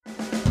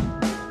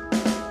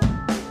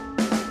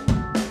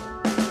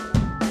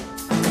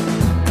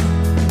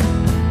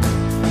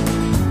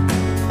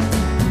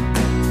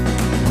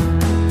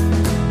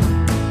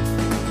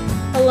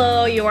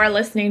you are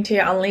listening to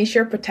Unleash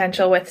Your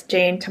Potential with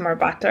Jane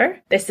Tamar-Butter.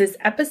 This is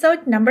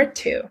episode number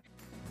 2.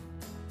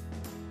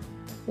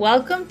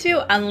 Welcome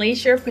to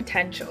Unleash Your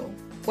Potential,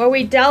 where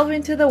we delve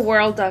into the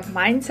world of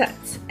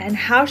mindsets and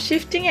how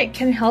shifting it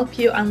can help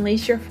you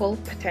unleash your full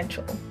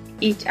potential.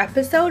 Each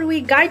episode, we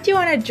guide you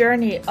on a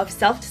journey of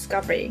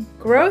self-discovery,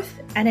 growth,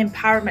 and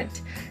empowerment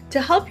to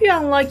help you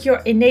unlock your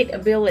innate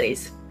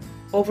abilities,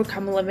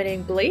 overcome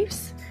limiting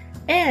beliefs,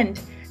 and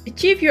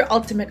achieve your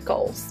ultimate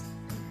goals.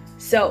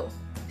 So,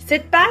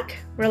 sit back,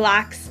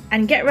 relax,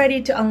 and get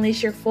ready to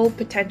unleash your full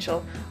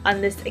potential on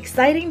this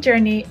exciting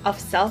journey of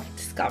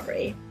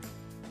self-discovery.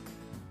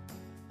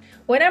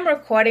 When I'm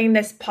recording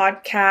this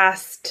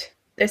podcast,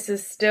 this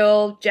is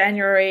still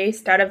January,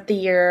 start of the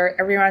year.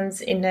 Everyone's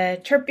in a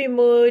chirpy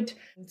mood.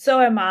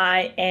 So am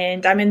I,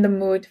 and I'm in the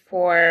mood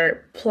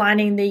for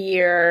planning the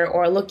year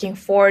or looking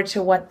forward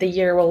to what the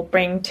year will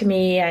bring to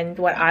me and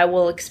what I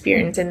will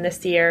experience in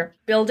this year.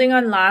 Building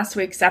on last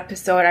week's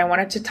episode, I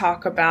wanted to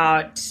talk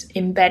about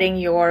embedding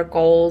your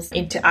goals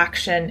into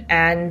action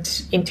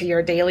and into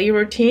your daily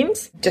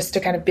routines, just to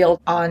kind of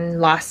build on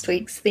last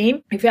week's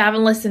theme. If you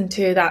haven't listened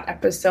to that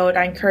episode,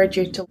 I encourage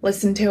you to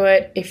listen to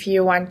it if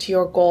you want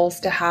your goals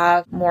to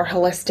have more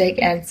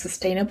holistic and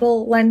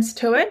sustainable lens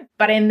to it.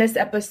 But in this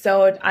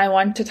episode, I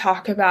want to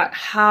talk about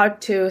how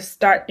to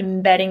start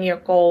embedding your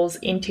goals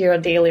into your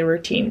daily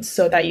routines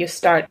so that you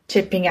start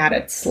chipping at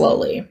it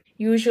slowly.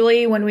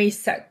 Usually when we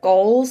set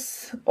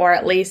goals, or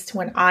at least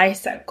when I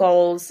set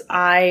goals,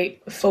 I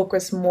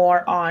focus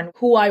more on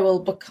who I will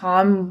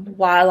become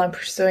while I'm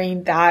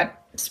pursuing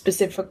that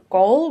specific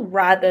goal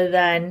rather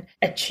than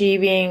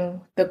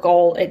achieving the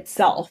goal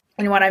itself.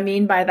 And what I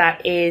mean by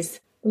that is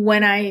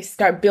when I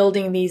start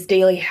building these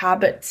daily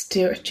habits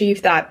to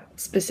achieve that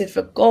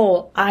specific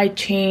goal, I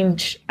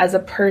change as a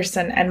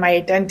person and my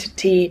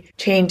identity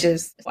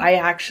changes. I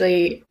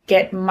actually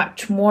get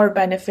much more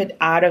benefit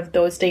out of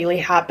those daily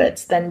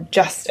habits than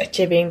just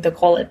achieving the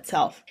goal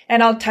itself.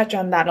 And I'll touch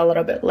on that a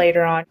little bit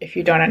later on if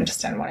you don't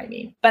understand what I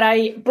mean. But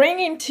I bring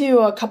into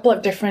a couple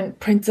of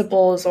different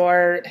principles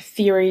or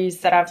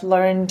theories that I've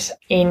learned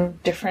in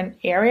different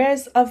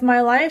areas of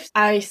my life.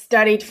 I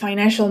studied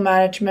financial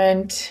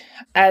management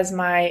as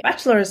my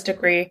bachelor's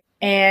degree,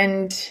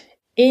 and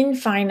in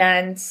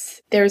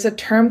finance, there's a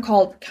term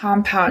called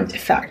compound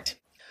effect.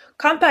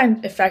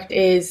 Compound effect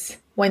is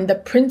when the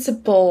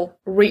principal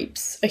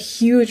reaps a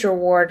huge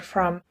reward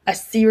from a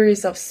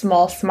series of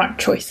small, smart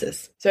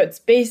choices. So it's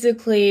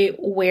basically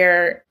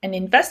where an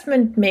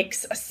investment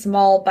makes a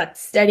small but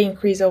steady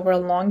increase over a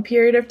long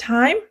period of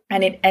time,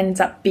 and it ends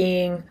up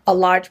being a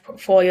large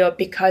portfolio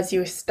because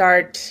you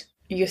start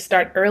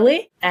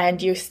early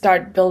and you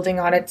start building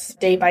on it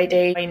day by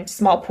day in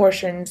small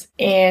portions,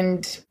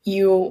 and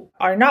you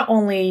are not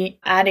only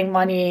adding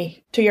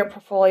money to your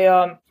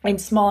portfolio in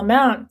small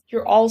amount,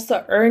 you're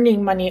also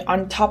earning money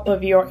on top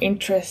of your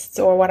interests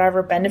or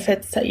whatever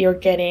benefits that you're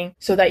getting,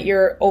 so that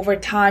over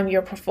time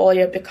your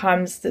portfolio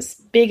becomes this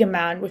big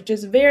amount, which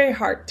is very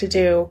hard to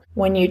do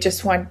when you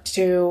just want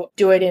to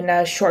do it in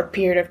a short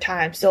period of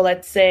time. So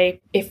let's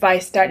say if I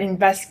start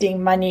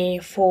investing money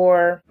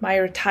for my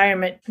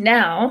retirement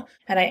now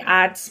and I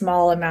add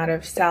small amount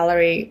of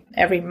salary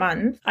every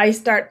month, I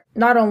start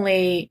not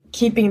only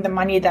keeping the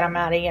money that I'm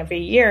adding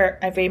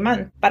every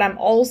month, but I'm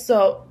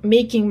also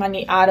making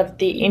money out of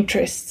the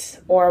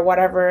interests or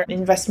whatever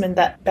investment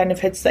that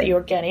benefits that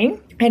you're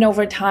getting. And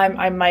over time,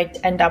 I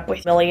might end up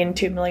with $1 million,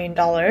 $2 million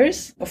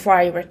before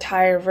I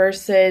retire,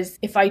 versus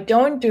if I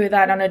don't do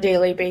that on a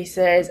daily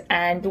basis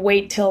and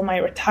wait till my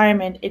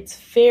retirement, it's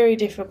very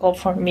difficult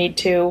for me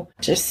to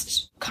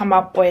just come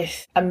up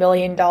with $1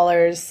 million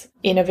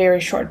in a very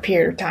short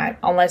period of time,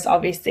 unless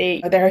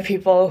obviously there are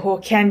people who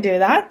can do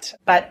that.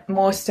 But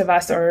most of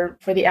us, or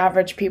for the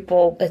average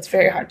people, it's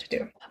very hard to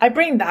do. I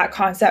bring that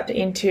concept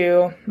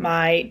into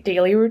my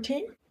daily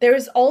routine. There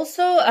is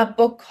also a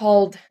book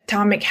called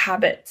Atomic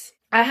Habits.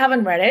 I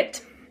haven't read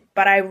it,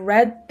 but I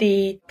read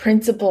the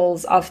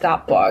principles of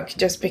that book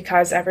just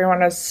because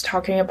everyone was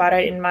talking about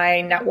it in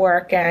my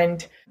network,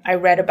 and I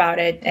read about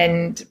it,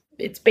 and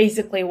it's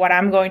basically what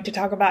I'm going to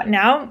talk about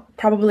now,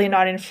 probably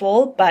not in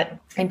full, but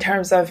in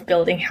terms of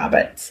building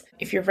habits.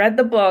 If you've read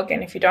the book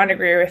and if you don't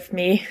agree with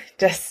me,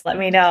 just let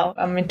me know.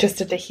 I'm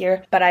interested to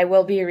hear, but I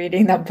will be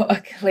reading that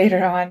book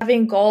later on.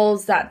 Having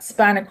goals that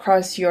span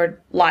across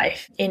your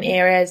life in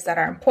areas that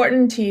are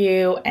important to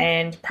you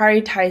and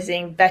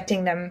prioritizing,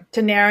 vetting them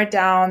to narrow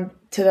down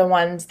to the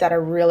ones that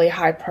are really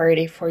high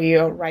priority for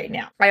you right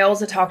now. I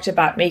also talked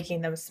about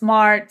making them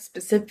smart,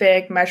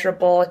 specific,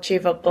 measurable,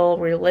 achievable,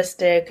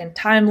 realistic, and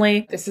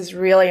timely. This is a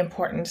really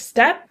important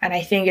step, and I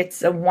think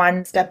it's a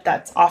one step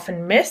that's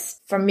often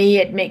missed. For me,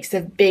 it makes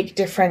a big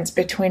difference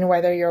between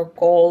whether your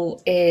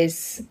goal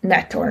is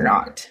met or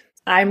not.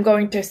 I'm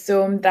going to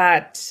assume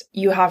that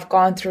you have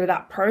gone through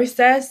that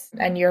process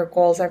and your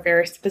goals are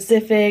very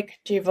specific,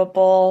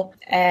 achievable,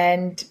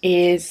 and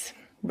is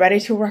ready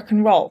to rock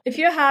and roll. If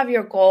you have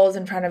your goals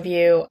in front of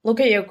you, look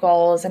at your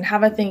goals and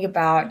have a think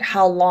about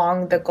how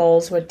long the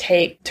goals would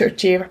take to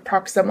achieve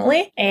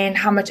approximately and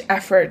how much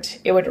effort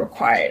it would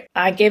require.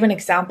 I gave an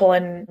example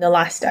in the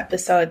last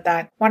episode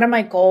that one of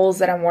my goals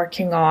that I'm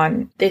working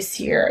on this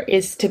year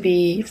is to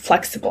be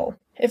flexible.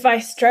 If I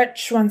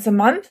stretch once a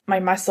month, my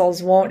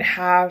muscles won't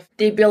have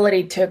the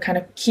ability to kind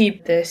of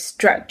keep the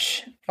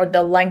stretch or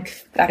the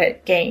length that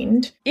it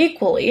gained.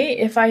 Equally,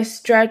 if I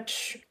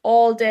stretch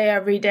all day,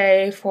 every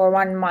day for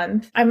 1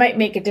 month, I might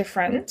make a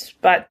difference,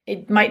 but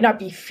it might not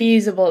be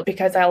feasible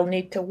because I'll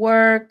need to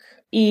work,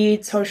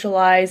 eat,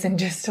 socialize, and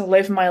just to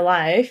live my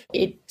life.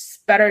 It's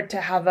better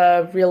to have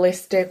a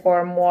realistic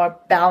or more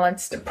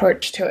balanced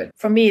approach to it.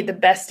 For me, the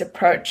best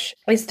approach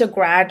is to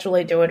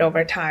gradually do it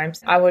over time.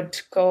 I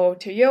would go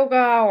to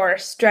yoga or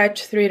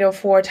stretch 3 to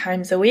 4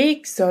 times a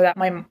week so that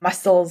my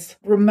muscles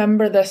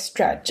remember the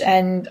stretch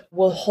and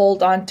will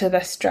hold on to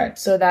the stretch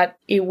so that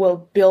it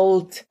will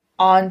build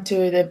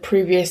onto the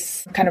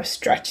previous kind of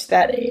stretch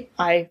that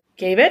I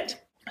gave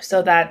it,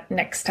 so that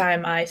next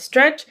time I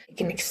stretch, it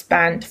can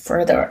expand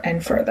further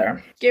and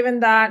further.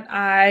 Given that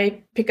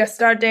I pick a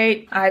start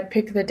date, I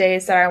pick the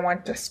days that I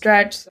want to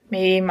stretch,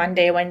 maybe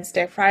Monday,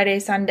 Wednesday, Friday,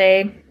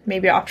 Sunday,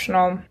 maybe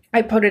optional.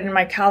 I put it in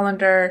my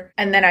calendar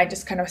and then I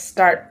just kind of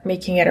start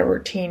making it a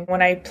routine.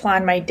 When I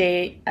plan my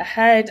day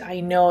ahead,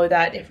 I know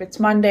that if it's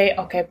Monday,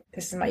 okay,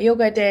 this is my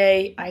yoga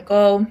day, I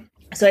go.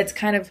 So it's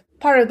kind of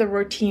part of the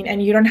routine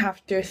and you don't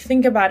have to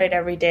think about it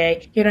every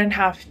day. You don't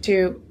have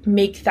to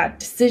make that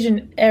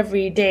decision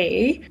every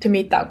day to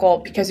meet that goal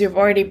because you've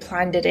already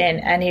planned it in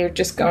and you're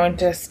just going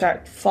to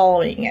start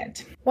following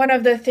it. One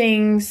of the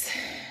things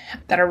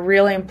that are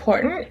really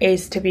important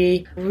is to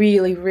be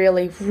really,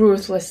 really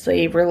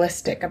ruthlessly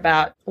realistic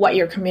about what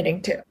you're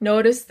committing to.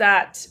 Notice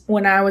that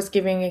when I was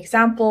giving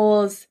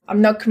examples,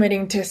 I'm not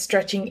committing to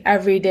stretching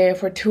every day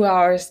for 2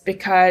 hours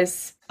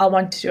because I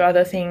want to do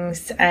other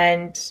things,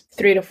 and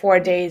 3 to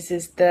 4 days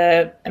is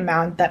the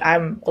amount that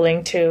I'm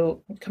willing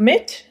to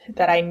commit,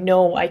 that I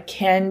know I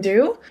can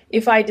do.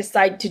 If I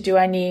decide to do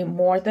any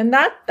more than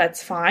that,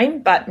 that's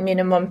fine, but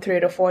minimum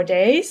 3 to 4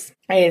 days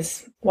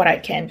is what I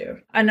can do.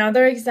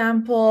 Another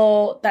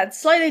example that's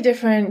slightly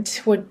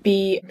different would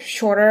be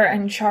shorter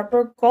and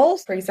sharper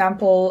goals. For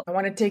example, I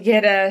wanted to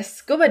get a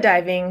scuba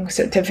diving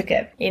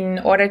certificate. In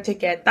order to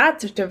get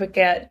that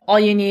certificate, all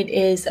you need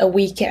is a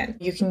weekend.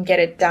 You can get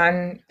it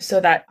done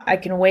so that I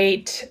can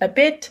wait a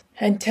bit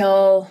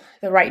until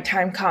the right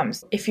time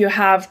comes. If you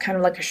have kind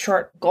of like a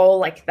short goal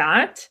like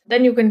that,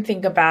 then you can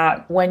think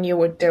about when you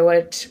would do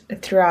it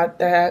throughout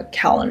the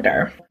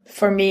calendar.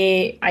 For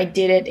me, I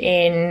did it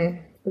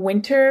in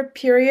winter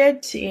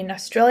period in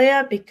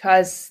Australia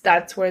because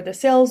that's where the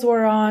sales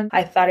were on.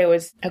 I thought it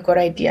was a good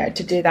idea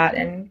to do that,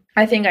 and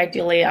I think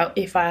ideally,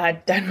 if I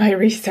had done my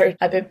research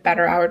a bit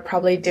better, I would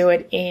probably do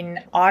it in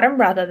autumn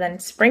rather than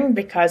spring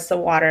because the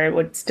water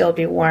would still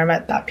be warm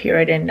at that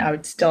period and I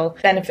would still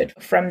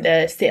benefit from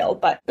the sale.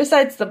 But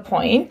besides the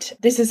point,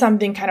 this is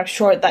something kind of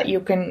short that you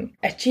can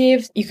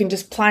achieve. You can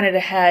just plan it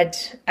ahead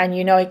and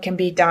you know it can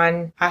be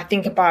done. I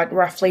think about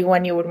roughly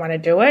when you would want to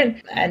do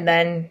it and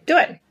then do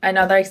it.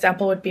 Another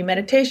example would be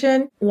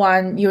meditation.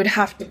 One, you would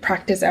have to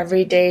practice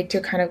every day to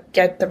kind of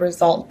get the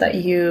result that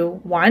you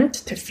want,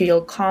 to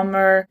feel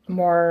calmer,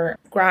 more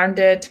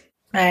grounded,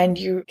 and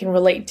you can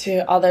relate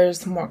to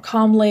others more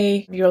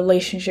calmly. Your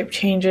relationship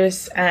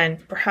changes,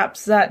 and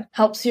perhaps that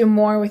helps you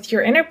more with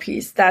your inner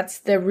peace. That's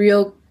the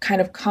real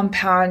kind of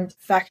compound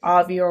effect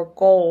of your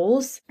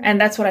goals. And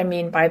that's what I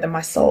mean by the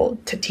muscle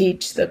to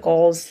teach. The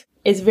goals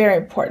is very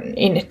important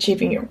in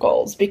achieving your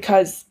goals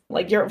because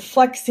like you're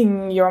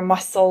flexing your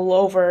muscle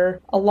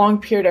over a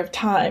long period of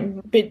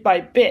time, bit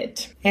by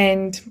bit.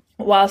 And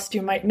whilst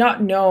you might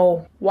not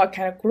know what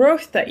kind of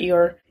growth that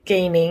you're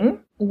gaining,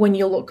 when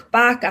you look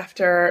back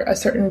after a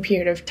certain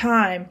period of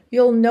time,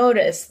 you'll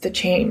notice the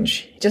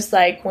change. Just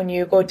like when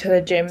you go to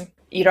the gym,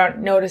 you don't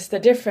notice the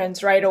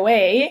difference right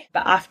away,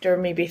 but after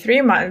maybe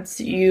 3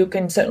 months, you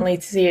can certainly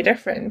see a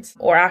difference.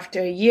 Or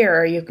after a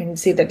year, you can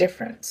see the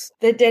difference.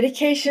 The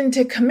dedication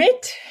to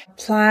commit,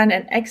 plan,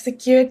 and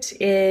execute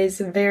is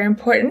very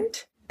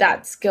important.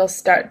 That skill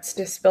starts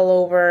to spill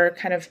over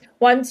kind of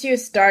once you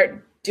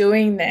start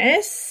doing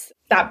this,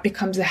 that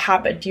becomes a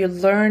habit. You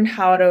learn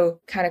how to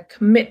kind of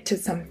commit to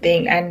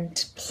something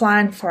and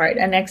plan for it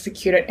and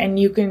execute it. And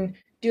you can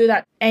do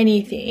that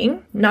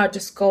anything, not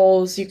just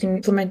goals. You can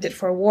implement it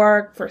for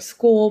work, for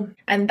school,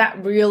 and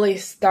that really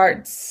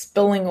starts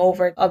spilling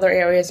over other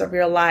areas of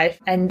your life,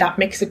 and that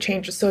makes a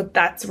change. So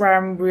that's where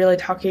I'm really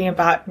talking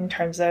about in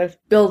terms of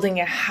building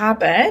a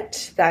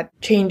habit that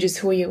changes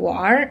who you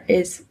are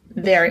is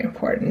very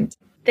important.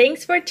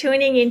 Thanks for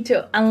tuning in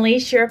to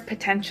Unleash Your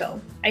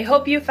Potential. I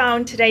hope you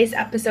found today's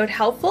episode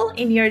helpful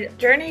in your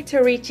journey to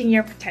reaching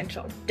your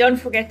potential. Don't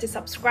forget to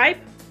subscribe,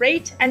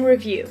 rate, and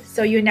review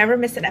so you never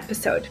miss an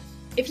episode.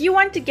 If you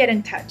want to get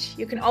in touch,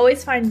 you can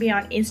always find me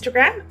on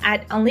Instagram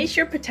at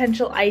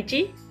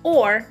UnleashYourPotentialIG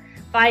or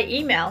by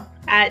email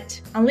at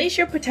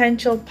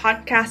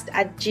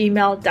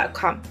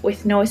UnleashYourPotentialPodcast@gmail.com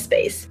with no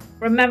space.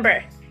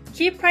 Remember,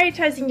 Keep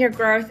prioritizing your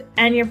growth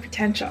and your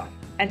potential.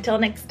 Until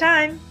next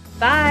time,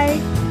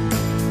 bye!